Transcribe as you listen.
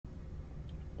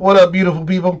What up, beautiful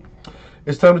people?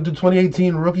 It's time to do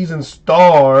 2018 Rookies and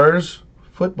Stars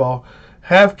football.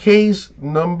 Half case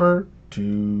number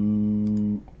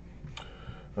 2.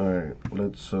 Alright,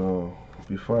 let's,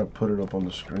 before I put it up on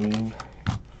the screen,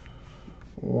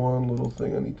 one little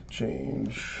thing I need to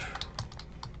change.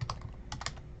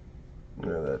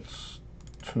 Yeah, that's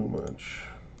too much.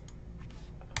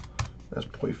 That's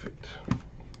perfect.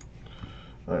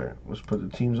 Alright, let's put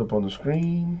the teams up on the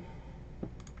screen.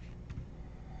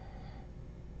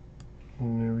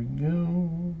 And there we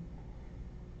go.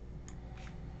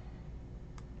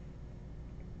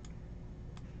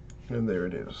 And there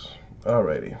it is.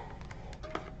 Alrighty.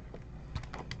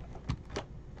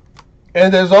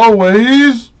 And as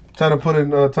always, time to put in,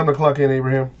 time to clock in,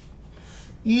 Abraham.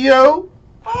 Yo!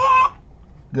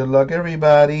 Good luck,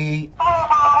 everybody.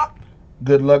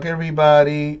 Good luck,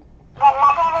 everybody.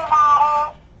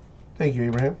 Thank you,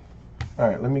 Abraham.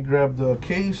 Alright, let me grab the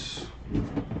case.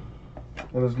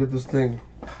 And let's get this thing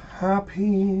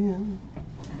popping.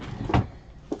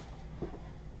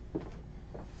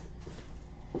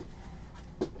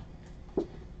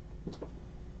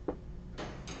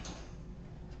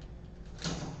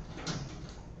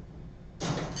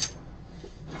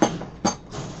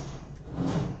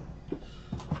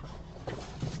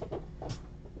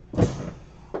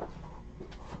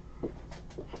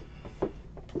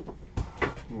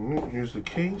 Here's the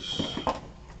case.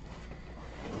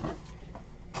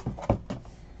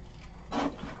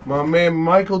 My man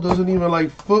Michael doesn't even like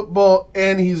football,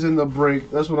 and he's in the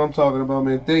break. That's what I'm talking about,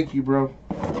 man. Thank you, bro.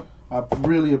 I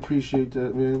really appreciate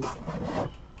that, man.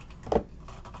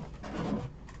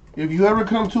 If you ever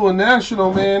come to a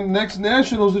national, man, next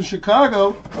nationals in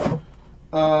Chicago,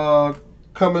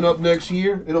 coming up next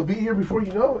year, it'll be here before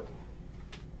you know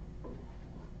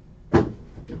it.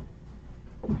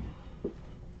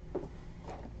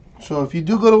 So if you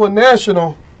do go to a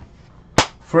national,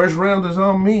 first round is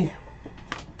on me.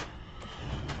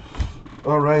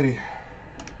 Alrighty.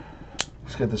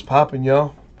 Let's get this popping,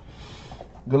 y'all.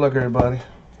 Good luck, everybody.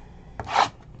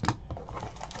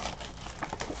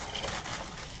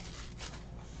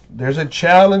 There's a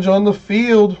challenge on the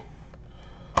field.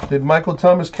 Did Michael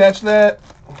Thomas catch that?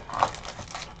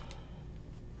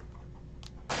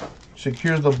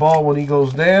 Secures the ball when he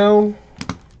goes down.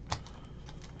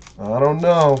 I don't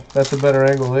know. That's a better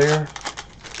angle there.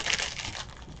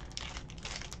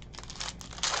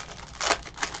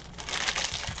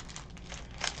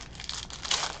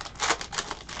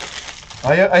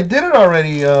 I did it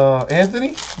already,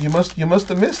 Anthony. You must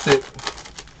have missed it.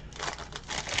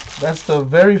 That's the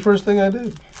very first thing I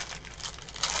did.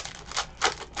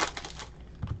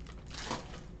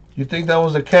 You think that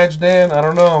was a catch, Dan? I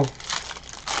don't know.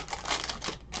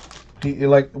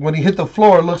 Like when he hit the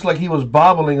floor, it looks like he was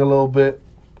bobbling a little bit.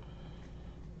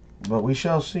 But we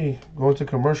shall see. Going to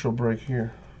commercial break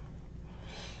here.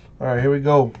 All right, here we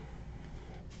go.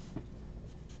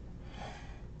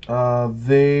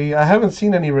 I haven't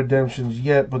seen any redemptions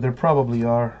yet, but there probably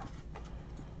are.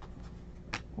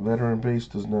 Veteran base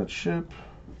does not ship.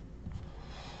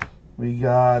 We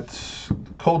got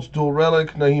Colts dual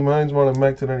relic, Naheem Hines, Marlon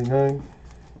Mack to 99.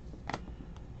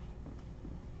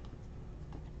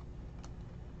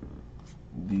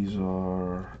 These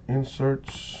are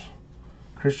inserts.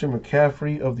 Christian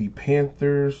McCaffrey of the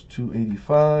Panthers to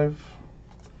 85.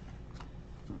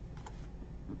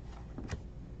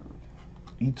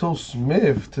 Ito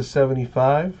Smith to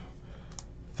 75.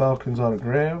 Falcons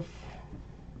autograph.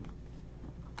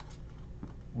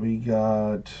 We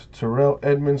got Terrell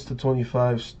Edmonds to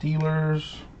 25.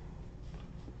 Steelers.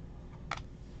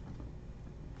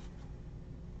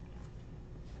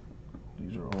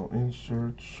 These are all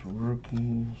inserts,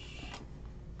 rookies.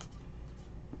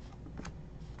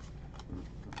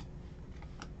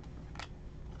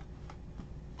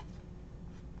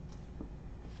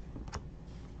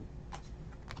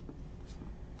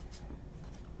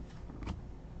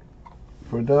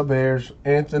 For the Bears,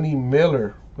 Anthony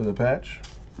Miller with a patch.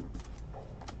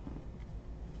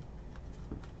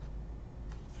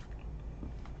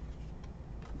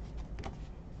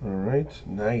 All right,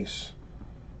 nice.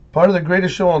 Part of the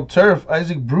greatest show on turf,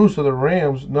 Isaac Bruce of the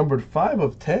Rams, numbered 5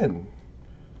 of 10.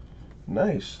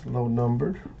 Nice, low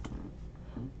numbered.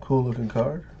 Cool looking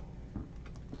card.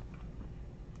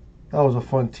 That was a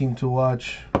fun team to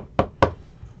watch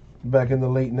back in the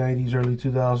late 90s, early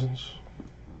 2000s.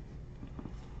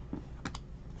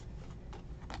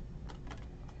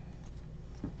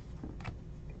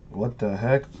 What the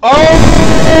heck? Oh!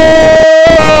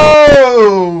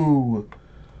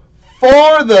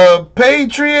 For the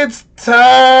Patriots,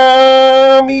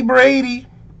 Tommy Brady.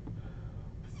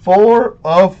 4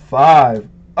 of 5.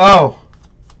 Oh,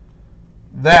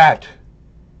 That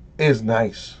is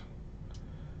nice.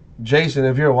 Jason,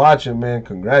 if you're watching, man,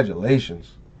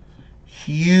 congratulations.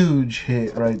 Huge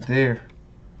hit right there.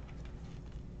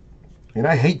 And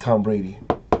I hate Tom Brady.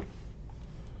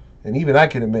 And even I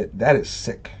can admit, that is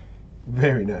sick.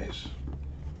 Very nice.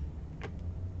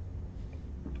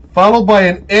 Followed by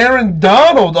an Aaron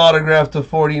Donald autograph to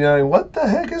 49. What the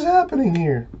heck is happening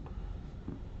here?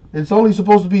 It's only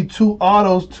supposed to be 2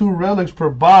 autos, 2 relics per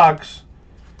box.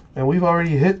 And we've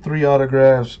already hit 3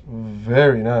 autographs.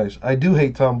 Very nice. I do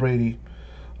hate Tom Brady.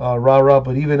 Rah-rah,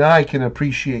 but even I can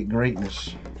appreciate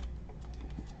greatness.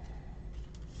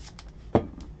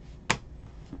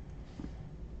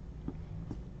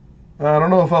 I don't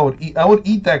know if I would eat. I would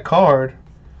eat that card,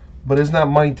 but it's not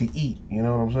mine to eat. You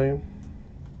know what I'm saying?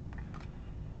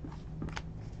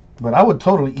 But I would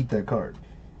totally eat that card.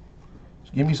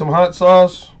 Just give me some hot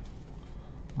sauce.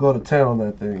 Go to town on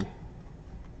that thing.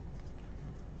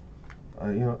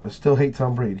 I still hate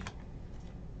Tom Brady.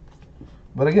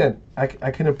 But again, I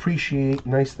can appreciate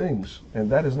nice things, and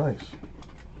that is nice.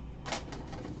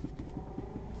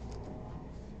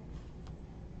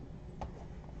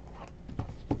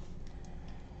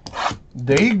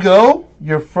 There you go.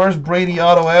 Your first Brady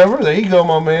auto ever. There you go,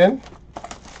 my man.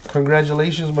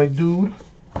 Congratulations, my dude.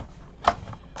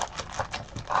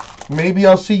 Maybe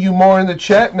I'll see you more in the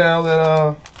chat now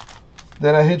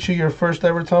that I hit you your first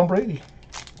ever Tom Brady.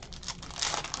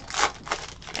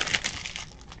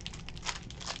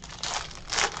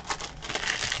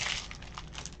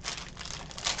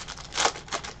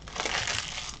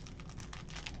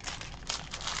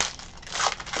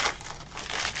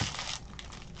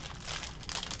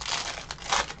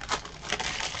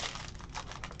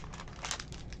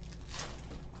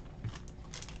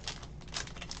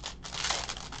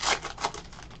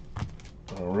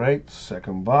 All right,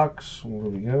 second box. What do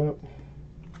we got?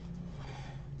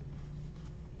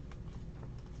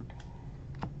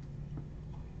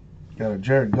 Got a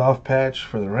Jared Goff patch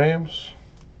for the Rams.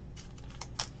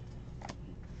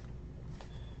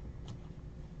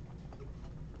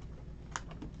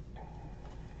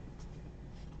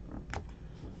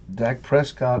 Dak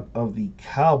Prescott of the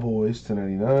Cowboys to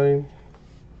 99.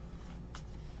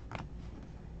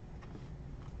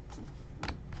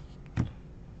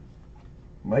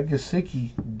 Mike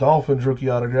Gesicki, Dolphins rookie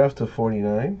autograph to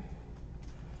 49.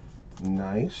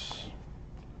 Nice.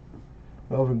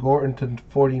 Melvin Gordon to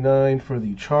 49 for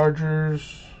the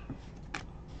Chargers.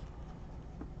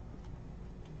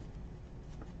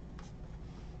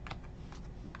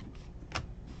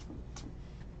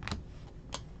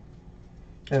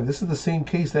 And this is the same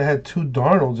case that had 2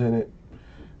 Darnolds in it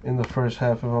in the first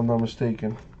half, if I'm not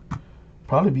mistaken.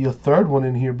 Probably be a third one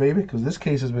in here, baby, because this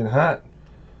case has been hot.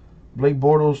 Blake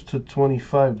Bortles to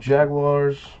 25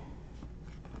 Jaguars.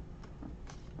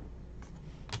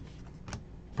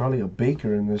 Probably a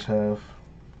Baker in this half.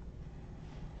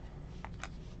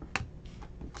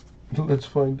 Let's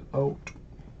find out.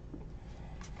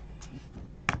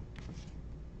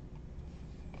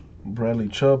 Bradley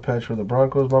Chubb patch for the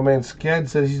Broncos. My man Sked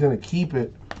says he's going to keep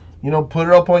it. You know, put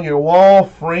it up on your wall,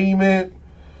 frame it.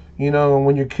 You know,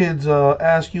 when your kids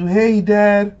ask you, hey,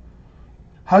 Dad,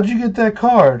 how'd you get that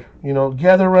card? You know,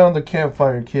 gather around the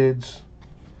campfire, kids.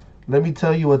 Let me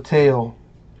tell you a tale.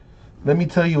 Let me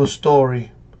tell you a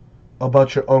story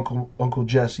about your Uncle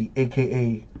Jesse,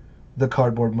 a.k.a. the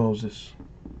Cardboard Moses.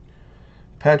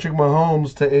 Patrick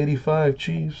Mahomes to 85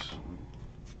 Chiefs.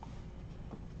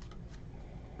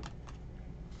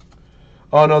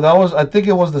 Oh, no, that was, I think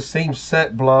it was the same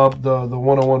set, Blob, the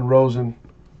 101 Rosen.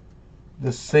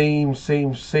 The same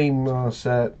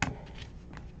set.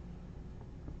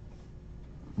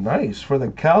 Nice. For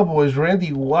the Cowboys,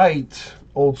 Randy White,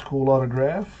 old school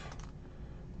autograph.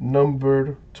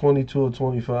 Numbered 22 of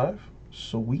 25.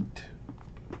 Sweet.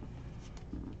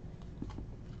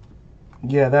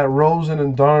 Yeah, that Rosen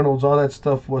and Darnold's, all that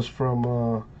stuff was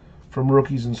from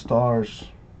Rookies and Stars.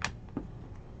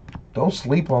 Don't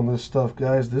sleep on this stuff,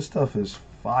 guys. This stuff is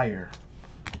fire.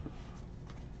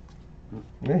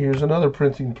 Yeah, here's another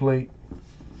printing plate.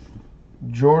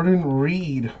 Jordan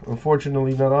Reed.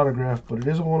 Unfortunately, not autographed, but it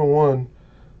is a 101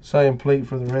 sign plate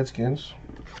for the Redskins.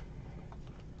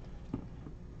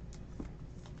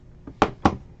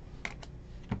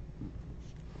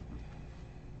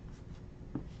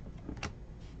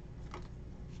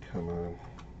 Come on.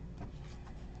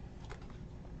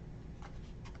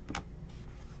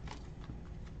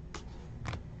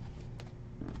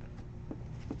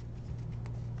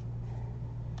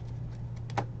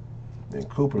 And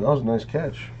Cooper, that was a nice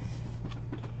catch.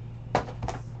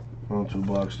 On to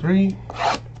box 3.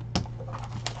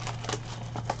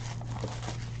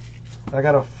 I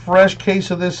got a fresh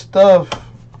case of this stuff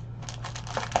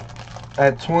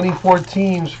at 24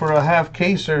 teams for a half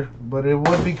caser, but it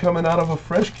would be coming out of a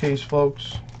fresh case,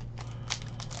 folks.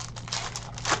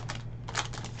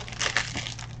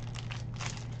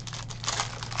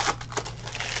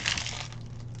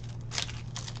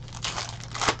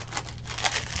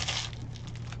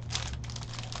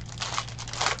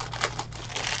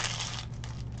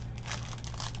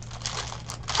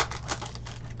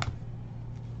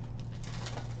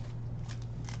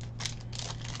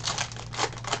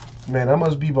 Man, I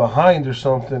must be behind or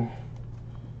something.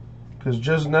 Because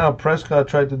just now, Prescott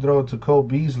tried to throw it to Cole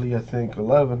Beasley, I think,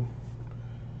 11.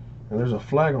 And there's a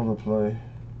flag on the play.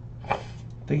 I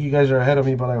think you guys are ahead of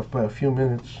me by a few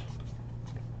minutes.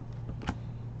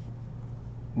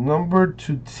 Number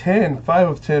 210, 5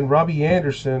 of 10, Robbie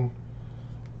Anderson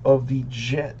of the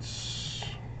Jets.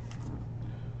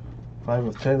 5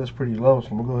 of 10, that's pretty low, so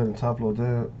I'm going to go ahead and top load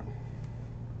that.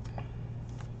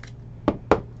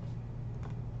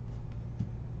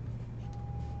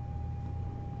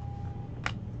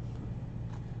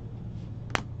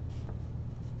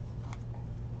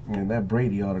 And that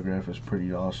Brady autograph is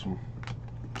pretty awesome.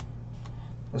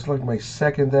 That's like my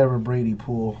second ever Brady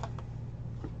pull.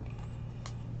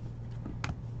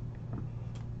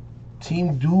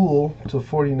 Team duel to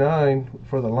 49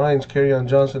 for the Lions. Kerryon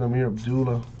Johnson, Amir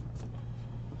Abdullah.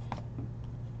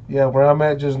 Yeah, where I'm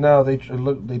at just now, they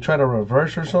try to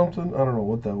reverse or something. I don't know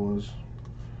what that was.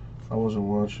 I wasn't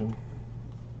watching.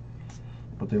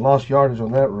 But they lost yardage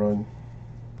on that run.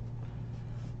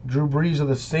 Drew Brees of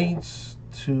the Saints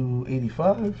to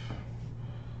 85.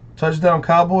 Touchdown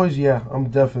Cowboys. Yeah, I'm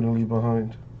definitely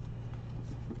behind.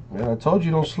 Man, I told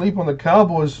you don't sleep on the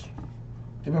Cowboys.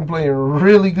 They've been playing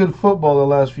really good football the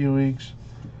last few weeks.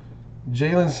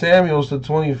 Jalen Samuels to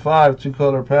 25,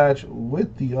 2-color patch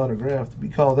with the autograph. We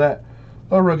call that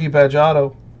a rookie patch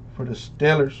auto for the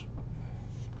Steelers.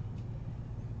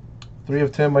 3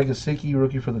 of 10, Mike Gesicki,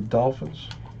 rookie for the Dolphins.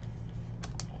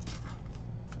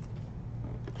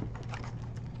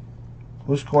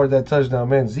 Who scored that touchdown?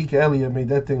 Man, Zeke Elliott made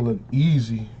that thing look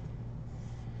easy.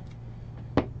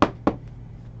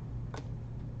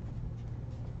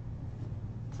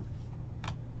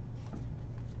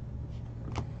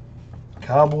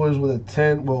 Cowboys with a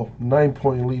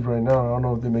 9-point lead right now. I don't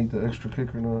know if they make the extra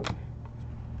kick or not.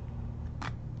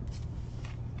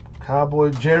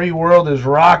 Cowboys, Jerry World is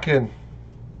rocking.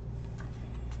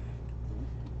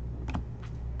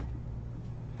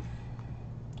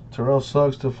 Terrell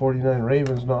Suggs to 49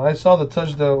 Ravens. No, I saw the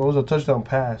touchdown. It was a touchdown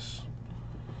pass.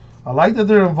 I like that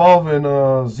they're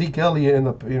involving Zeke Elliott in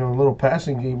the little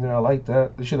passing game there. I like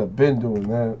that. They should have been doing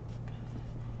that.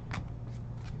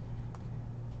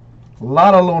 A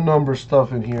lot of low number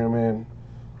stuff in here, man.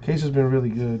 Case has been really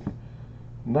good.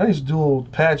 Nice dual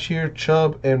patch here.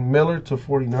 Chubb and Miller to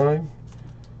 49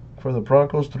 for the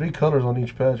Broncos. 3 colors on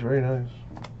each patch. Very nice.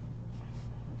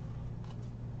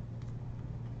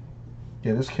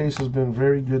 Yeah, this case has been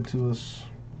very good to us.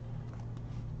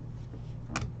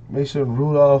 Mason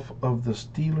Rudolph of the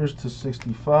Steelers to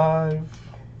 65.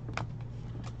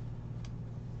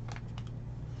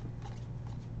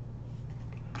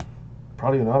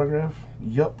 Probably an autograph.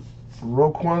 Yup.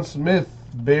 Roquan Smith,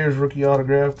 Bears rookie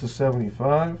autograph to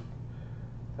 75.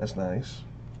 That's nice.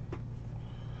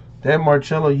 Dan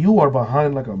Marcello, you are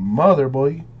behind like a mother,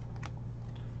 boy.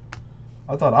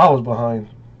 I thought I was behind.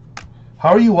 How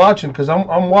are you watching? Because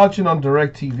I'm watching on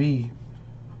DirecTV,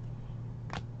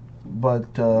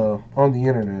 but on the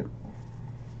internet.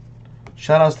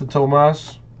 Shout outs to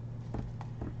Tomas.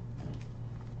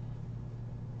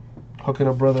 Hooking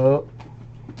a brother up.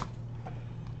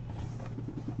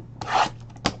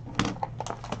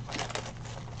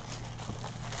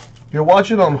 You're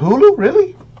watching on Hulu?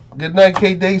 Really? Good night,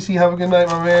 K. Dacey. Have a good night,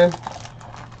 my man.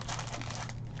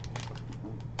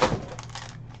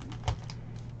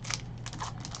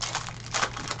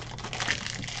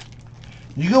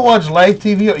 You can watch live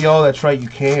TV. Yo, that's right, you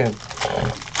can.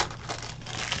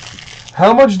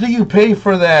 How much do you pay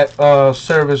for that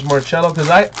service, Marcello? Because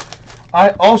I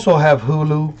also have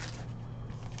Hulu,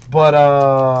 but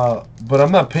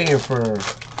I'm not paying to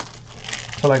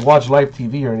like watch live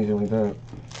TV or anything like that.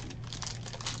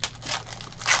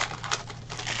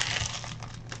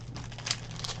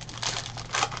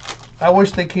 I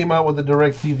wish they came out with the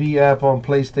DirecTV app on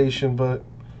PlayStation, but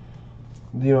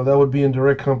that would be in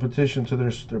direct competition to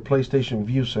their PlayStation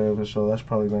View service, so that's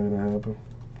probably not going to happen.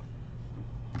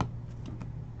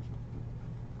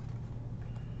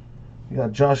 You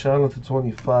got Josh Allen to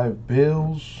 25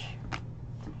 Bills.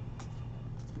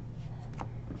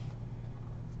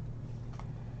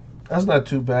 That's not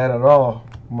too bad at all,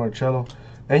 Marcello.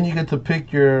 And you get to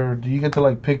pick your. Do you get to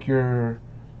like pick your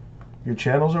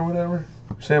channels or whatever?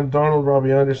 Sam Darnold,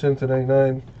 Robbie Anderson to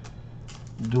 99.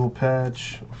 Dual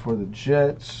patch for the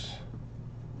Jets.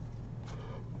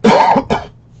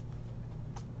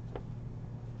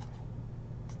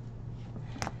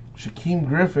 Shaquem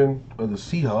Griffin of the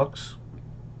Seahawks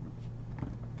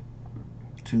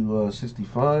to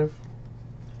 65.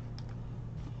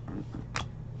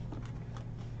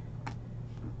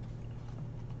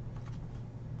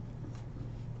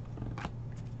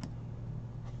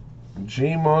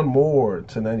 Jamon Moore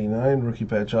to 99, rookie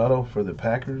patch auto for the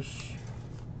Packers.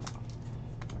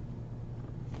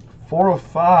 4 of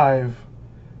 5,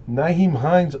 Nyheim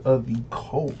Hines of the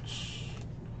Colts.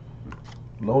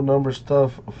 Low number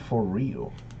stuff for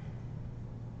real.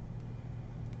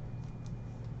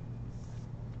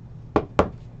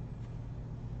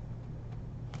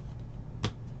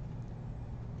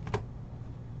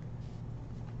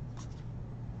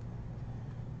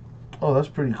 Oh, that's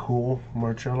pretty cool,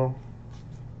 Marcello.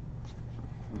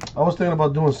 I was thinking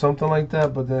about doing something like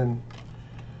that, but then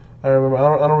I remember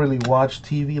I don't really watch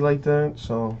TV like that,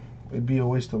 so it'd be a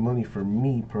waste of money for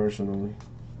me personally.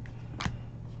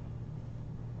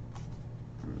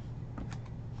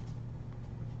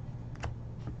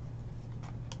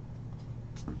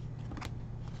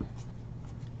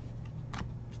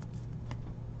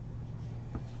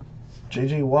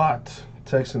 J.J. Watt,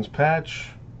 Texans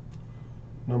patch,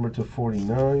 number to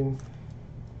 49.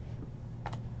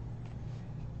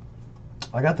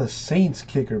 I got the Saints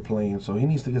kicker playing, so he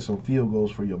needs to get some field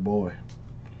goals for your boy.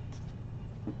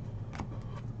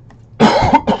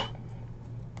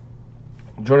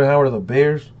 Jordan Howard of the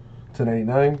Bears to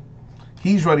 99.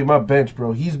 He's running my bench,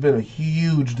 bro. He's been a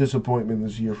huge disappointment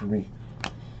this year for me.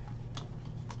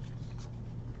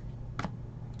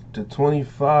 To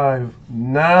 25.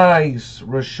 Nice.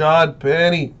 Rashad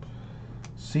Penny.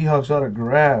 Seahawks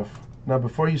autograph. Now,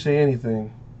 before you say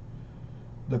anything,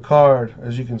 the card,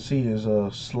 as you can see, is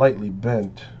slightly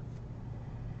bent.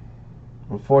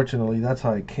 Unfortunately, that's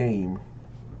how it came.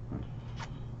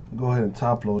 Go ahead and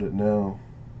top load it now.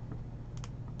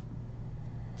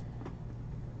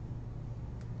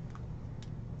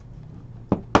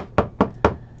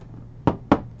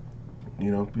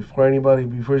 You know, before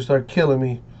you start killing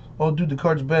me, oh, dude, the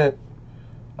card's bent,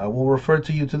 I will refer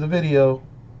to you to the video.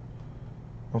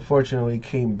 Unfortunately, it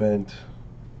came bent.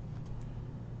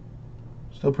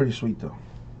 Still pretty sweet, though.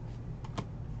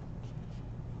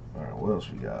 Alright, what else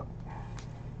we got?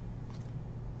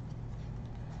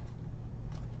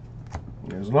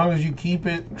 As long as you keep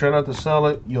it, try not to sell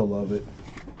it, you'll love it.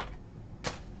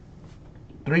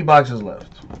 3 boxes left.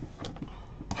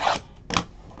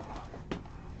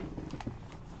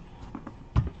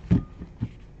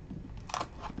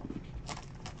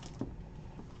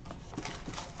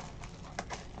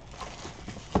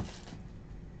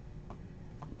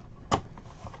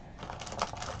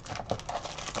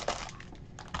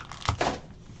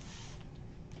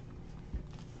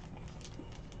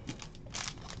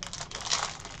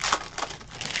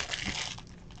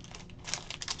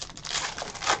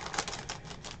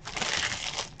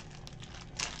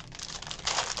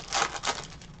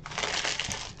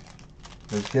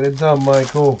 Let's get it done,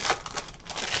 Michael.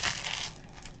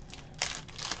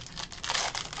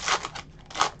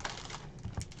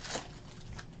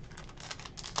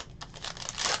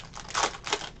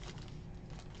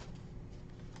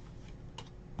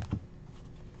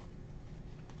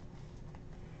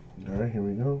 All right, here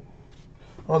we go.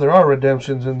 Oh, there are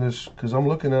redemptions in this because I'm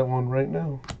looking at one right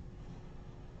now.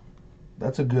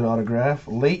 That's a good autograph.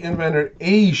 Late Inventor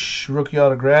Aish rookie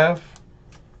autograph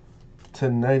to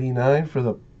 99 for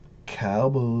the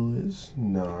Cowboys.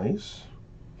 Nice.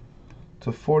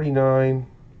 To 49,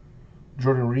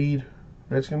 Jordan Reed,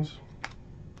 Redskins.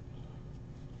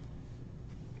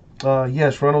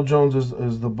 Yes, Ronald Jones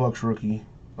is the Bucks rookie,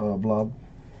 blob.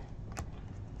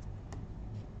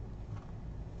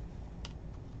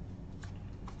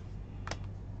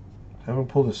 Haven't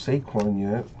pulled a Saquon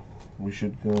yet. We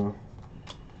should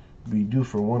be due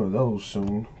for one of those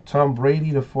soon. Tom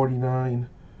Brady to 49.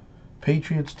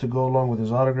 Patriots to go along with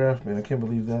his autograph. Man, I can't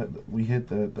believe that we hit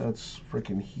that. That's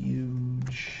freaking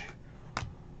huge.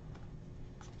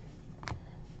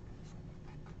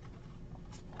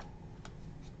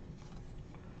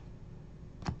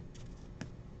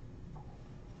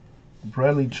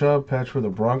 Bradley Chubb patch for the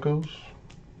Broncos.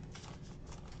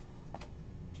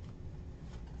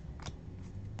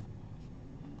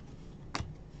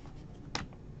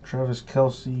 Travis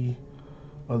Kelce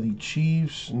of the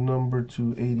Chiefs, number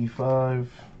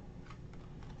 285.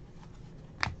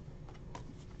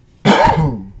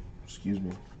 Excuse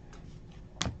me.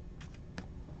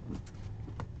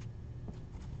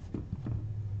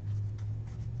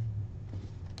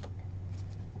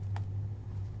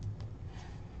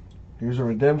 Here's a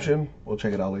redemption. We'll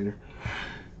check it out later.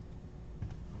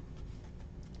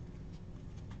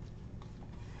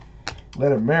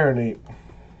 Let it marinate.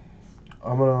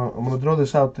 I'm gonna throw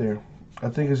this out there. I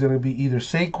think it's gonna be either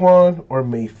Saquon or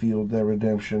Mayfield, that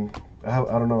redemption. I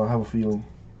don't know. I have a feeling.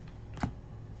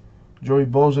 Joey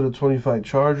Bosa to 25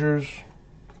 Chargers.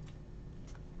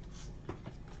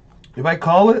 If I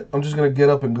call it, I'm just gonna get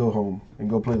up and go home and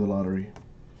go play the lottery.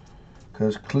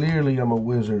 Cause clearly I'm a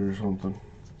wizard or something.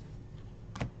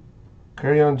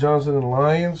 Kerryon Johnson and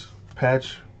Lions.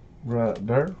 Patch right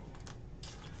there.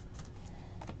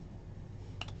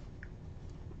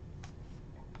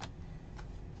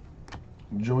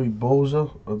 Joey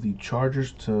Bosa of the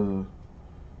Chargers to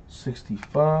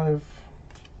 65.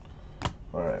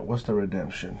 Alright, what's the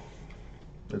redemption?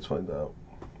 Let's find out.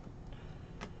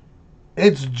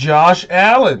 It's Josh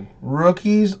Allen.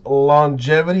 Rookies,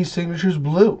 longevity, signatures,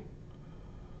 blue.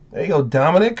 There you go,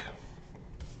 Dominic.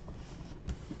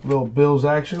 Little Bills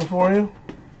action for you.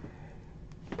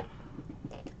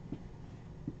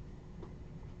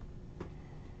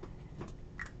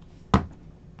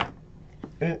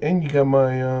 And you got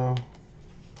my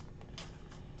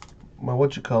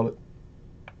what you call it,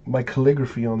 my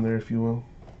calligraphy on there, if you will.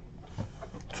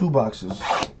 2 boxes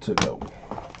to go.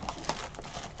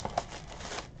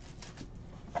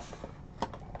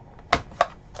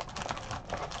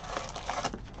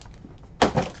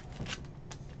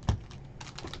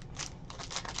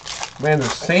 Man, the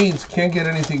Saints can't get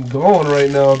anything going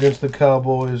right now against the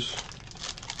Cowboys.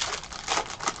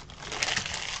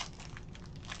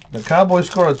 The Cowboys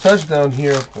score a touchdown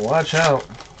here. Watch out.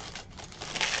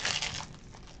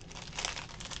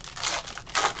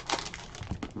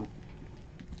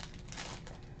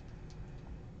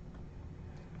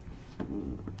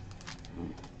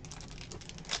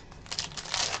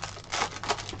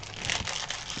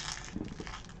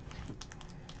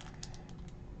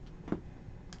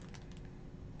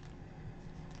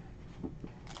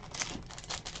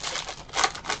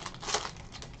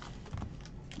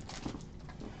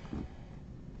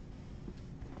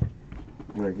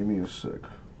 All right, give me a sec.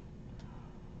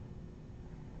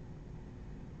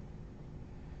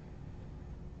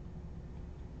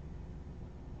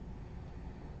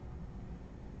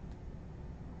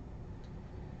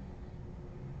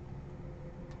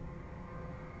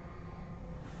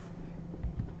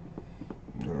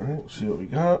 All right, see what we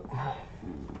got.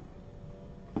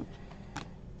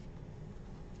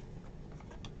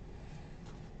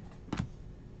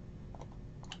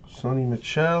 Sonny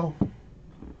Michel.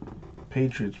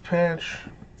 Patriots patch.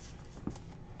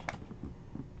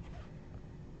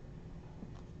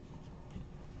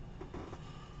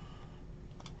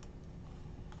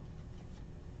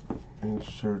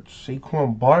 Insert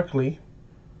Saquon Barkley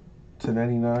to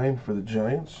 99 for the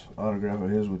Giants. Autograph of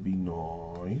his would be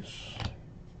nice.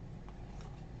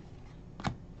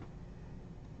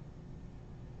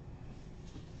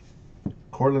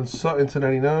 Cortland Sutton to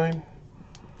 99.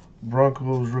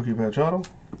 Broncos rookie patch auto.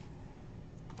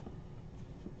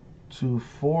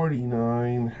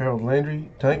 249 Harold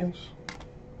Landry, Titans.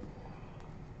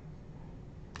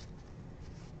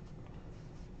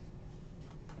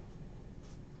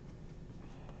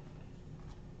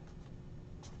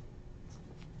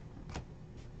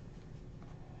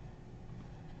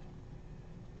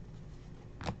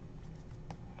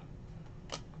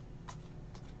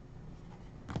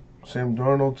 Sam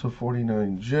Darnold to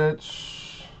 49 Jets.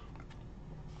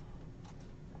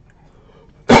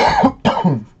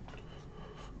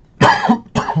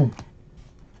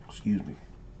 Excuse me.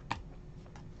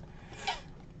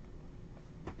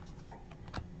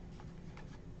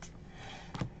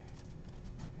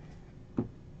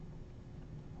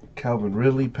 Calvin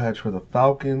Ridley patch for the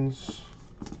Falcons.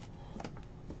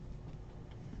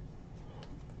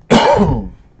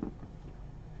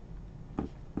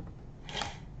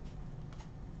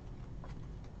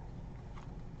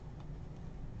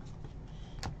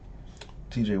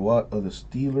 TJ Watt of the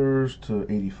Steelers to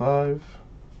 85.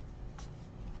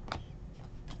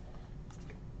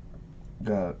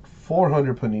 Got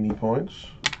 400 Panini points.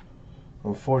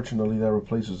 Unfortunately, that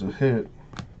replaces a hit.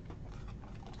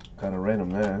 Kind of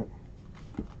random that.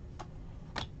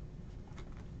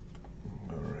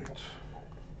 All right.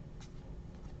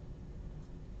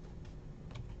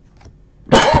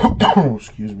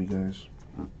 Excuse me, guys.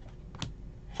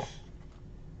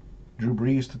 Drew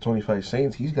Brees to 25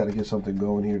 Saints. He's got to get something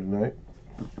going here tonight.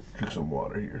 Drink some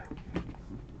water here.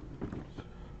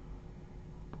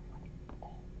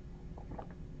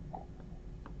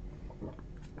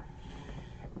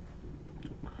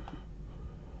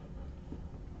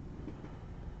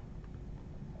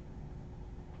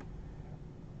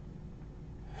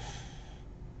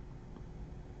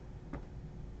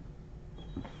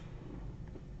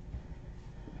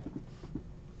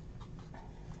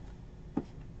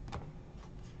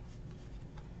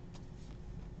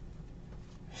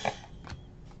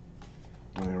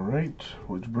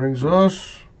 which brings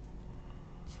us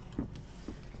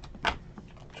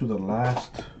to the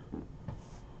last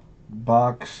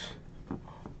box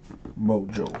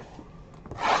mojo.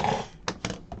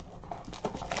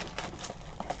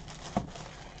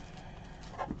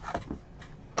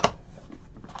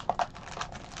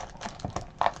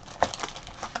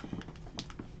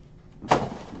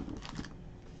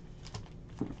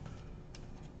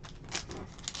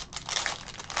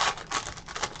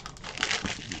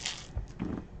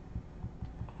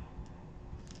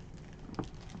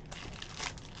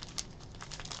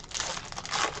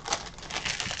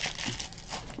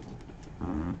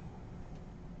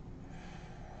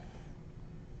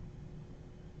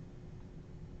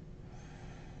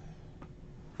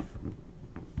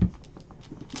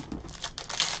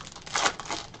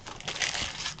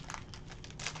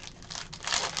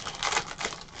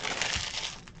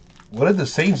 What did the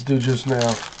Saints do just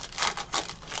now?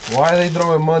 Why are they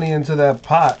throwing money into that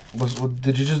pot?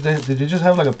 Did you just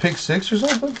have like a pick six or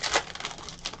something?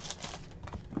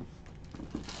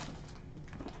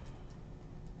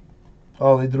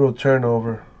 Oh, they threw a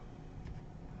turnover.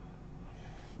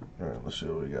 All right, let's see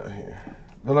what we got here.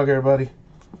 Good luck, everybody,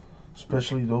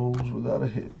 especially those without a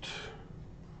hit.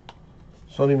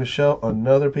 Sonny Michel,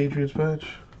 another Patriots patch.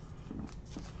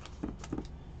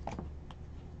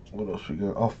 What else we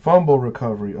got? A fumble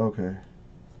recovery. Okay.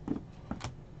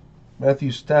 Matthew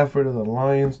Stafford of the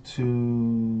Lions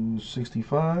to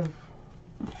 65.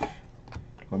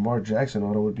 Lamar Jackson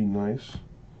auto would be nice.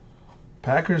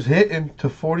 Packers hitting to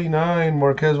 49.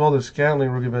 Marquez Valdes-Scantling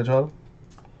rookie patch auto.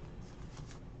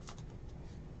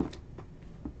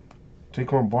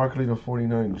 Saquon Barkley to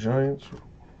 49 Giants.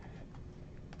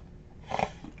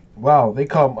 Wow, they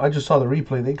caught. I just saw the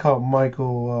replay. They caught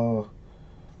Michael.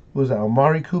 What was that?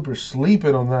 Amari Cooper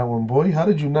sleeping on that one, boy. How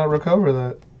did you not recover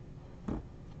that?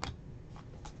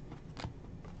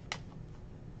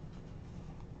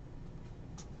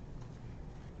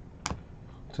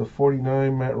 To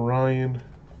 49, Matt Ryan,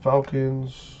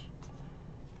 Falcons.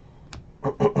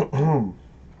 All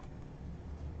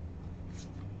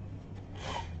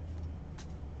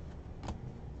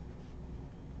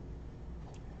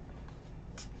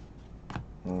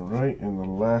right, and the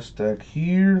last stack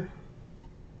here.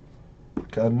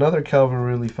 Got another Calvin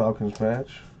Ridley Falcons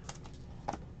patch.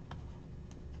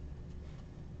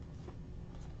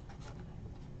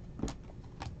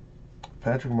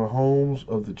 Patrick Mahomes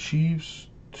of the Chiefs,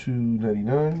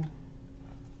 299.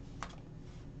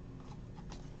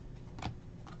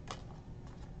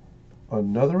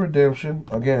 Another redemption.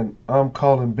 Again, I'm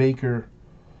calling Baker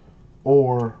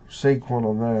or Saquon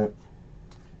on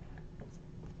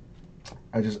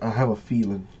that. I have a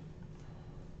feeling.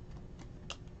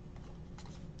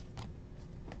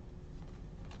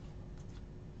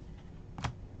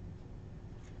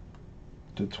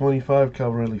 To 25,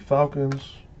 Calvin Ridley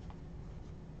Falcons.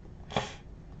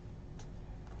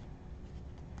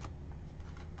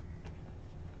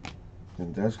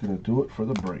 And that's going to do it for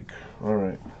the break. All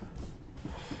right.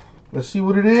 Let's see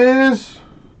what it is.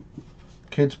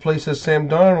 Kids place as Sam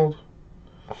Darnold.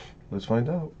 Let's find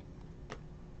out.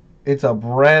 It's a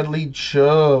Bradley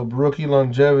Chubb rookie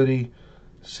longevity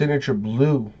signature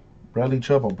blue. Bradley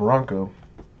Chubb, a Bronco.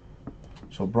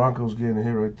 So Broncos getting a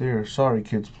hit right there. Sorry,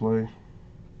 Kids Play.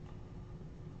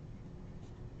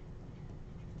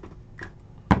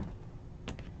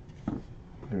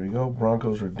 There we go.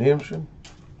 Broncos redemption.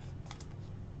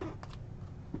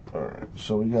 Alright,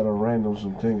 so we got to random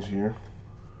some things here.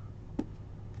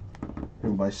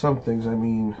 And by some things, I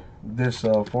mean this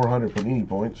 400 Panini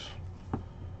points.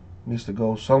 Needs to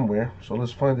go somewhere. So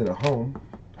let's find it at home.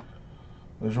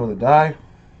 Let's roll the die.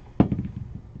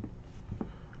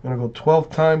 Gonna go 12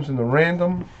 times in the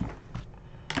random.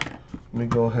 Let me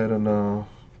go ahead and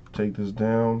take this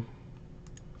down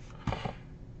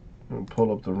and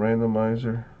pull up the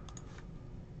randomizer.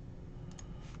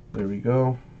 There we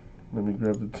go. Let me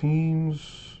grab the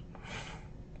teams.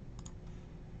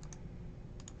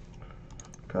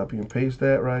 Copy and paste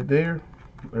that right there.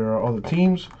 There are all the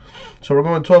teams. So we're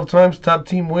going 12 times. Top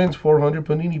team wins 400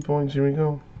 Panini points. Here we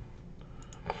go.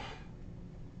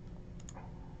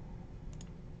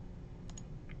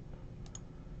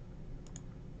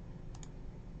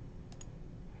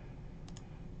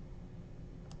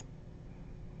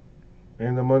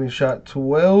 And the money shot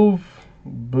 12.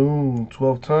 Boom.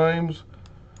 12 times.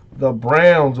 The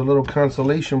Browns, a little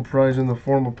consolation prize in the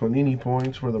form of Panini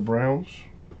points for the Browns.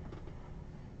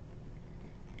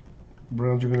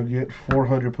 Browns are going to get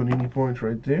 400 Panini points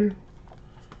right there.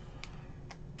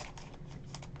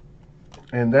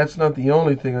 And that's not the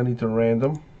only thing I need to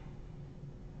random.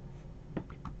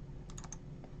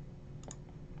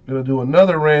 Gonna do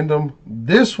another random.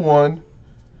 This one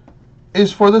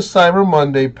is for the Cyber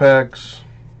Monday packs.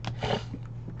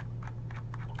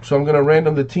 So I'm gonna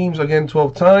random the teams again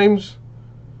 12 times,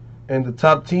 and the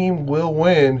top team will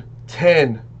win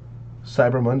 10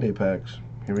 Cyber Monday packs.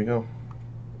 Here we go.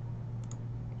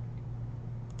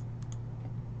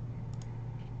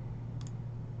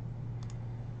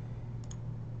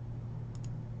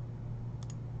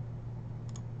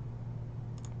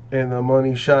 And the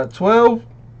money shot 12.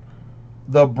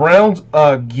 The Browns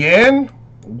again?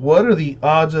 What are the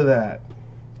odds of that?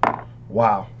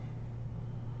 Wow.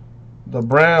 The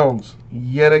Browns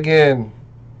yet again.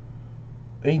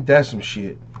 Ain't that some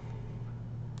shit?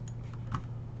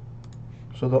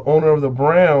 So the owner of the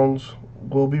Browns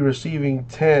will be receiving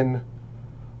 10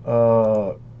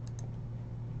 Cyber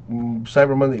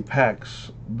Monday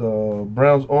packs. The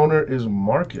Browns owner is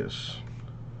Marcus.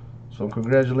 So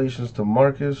congratulations to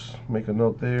Marcus. Make a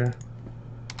note there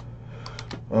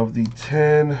of the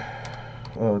 10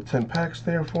 packs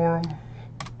there for him.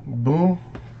 Boom.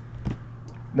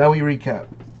 Now we recap.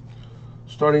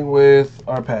 Starting with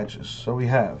our patches. So we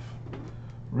have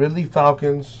Ridley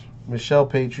Falcons, Michelle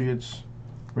Patriots,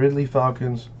 Ridley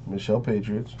Falcons, Michelle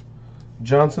Patriots,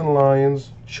 Johnson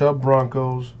Lions, Chubb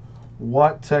Broncos,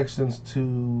 Watt Texans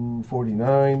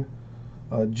 249,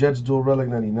 Jets dual relic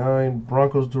 99,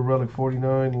 Broncos dual relic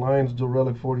 49, Lions dual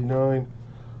relic 49,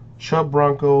 Chubb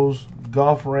Broncos,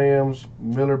 Goff Rams,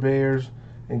 Miller Bears,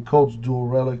 and Colts dual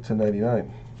relic to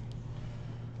 99.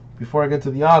 Before I get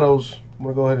to the autos, I'm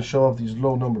going to go ahead and show off these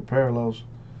low number parallels.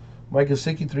 Mike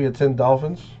Gesicki 3 of 10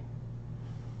 Dolphins,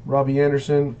 Robbie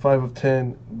Anderson 5 of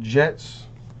 10 Jets,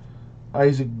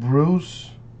 Isaac Bruce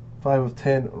 5 of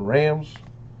 10 Rams,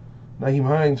 Nyheim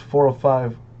Hines 4 of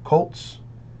 5 Colts,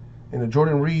 and a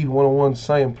Jordan Reed 101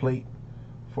 Cyan Plate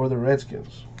for the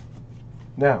Redskins.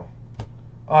 Now,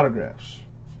 autographs.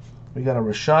 We got a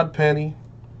Rashad Penny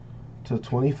to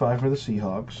 25 for the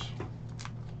Seahawks.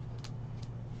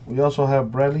 We also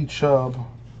have Bradley Chubb,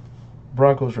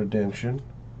 Broncos redemption.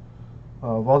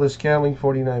 Valdez Scantling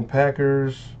 49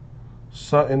 Packers,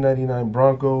 Sutton 99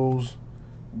 Broncos,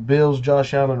 Bills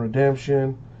Josh Allen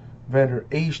redemption, Vander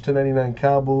Esch to 99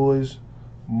 Cowboys,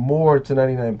 Moore to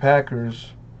 99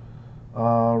 Packers,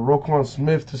 Roquan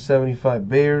Smith to 75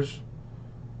 Bears,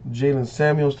 Jalen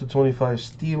Samuels to 25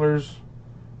 Steelers,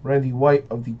 Randy White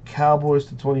of the Cowboys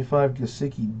to 25,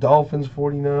 Gesicki Dolphins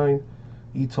 49,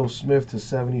 Ito Smith to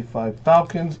 75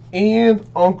 Falcons, and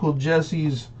Uncle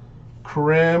Jesse's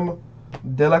creme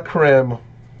de la creme,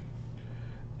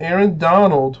 Aaron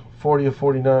Donald 40 of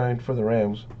 49 for the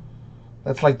Rams.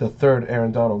 That's like the third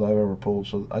Aaron Donald I've ever pulled,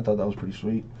 so I thought that was pretty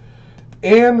sweet.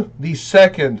 And the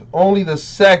second, only the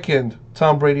second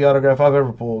Tom Brady autograph I've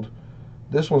ever pulled.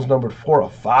 This one's numbered 4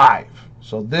 of 5.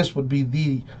 So this would be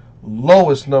the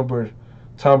lowest numbered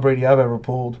Tom Brady I've ever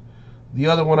pulled. The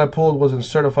other one I pulled was in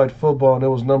Certified Football, and it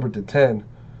was numbered to 10.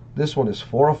 This one is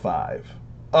 4 of 5.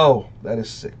 Oh, that is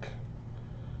sick.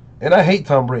 And I hate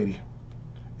Tom Brady.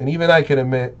 And even I can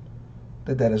admit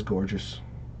that that is gorgeous.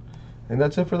 And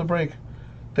that's it for the break.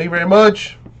 Thank you very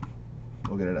much.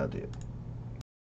 We'll get it out to you.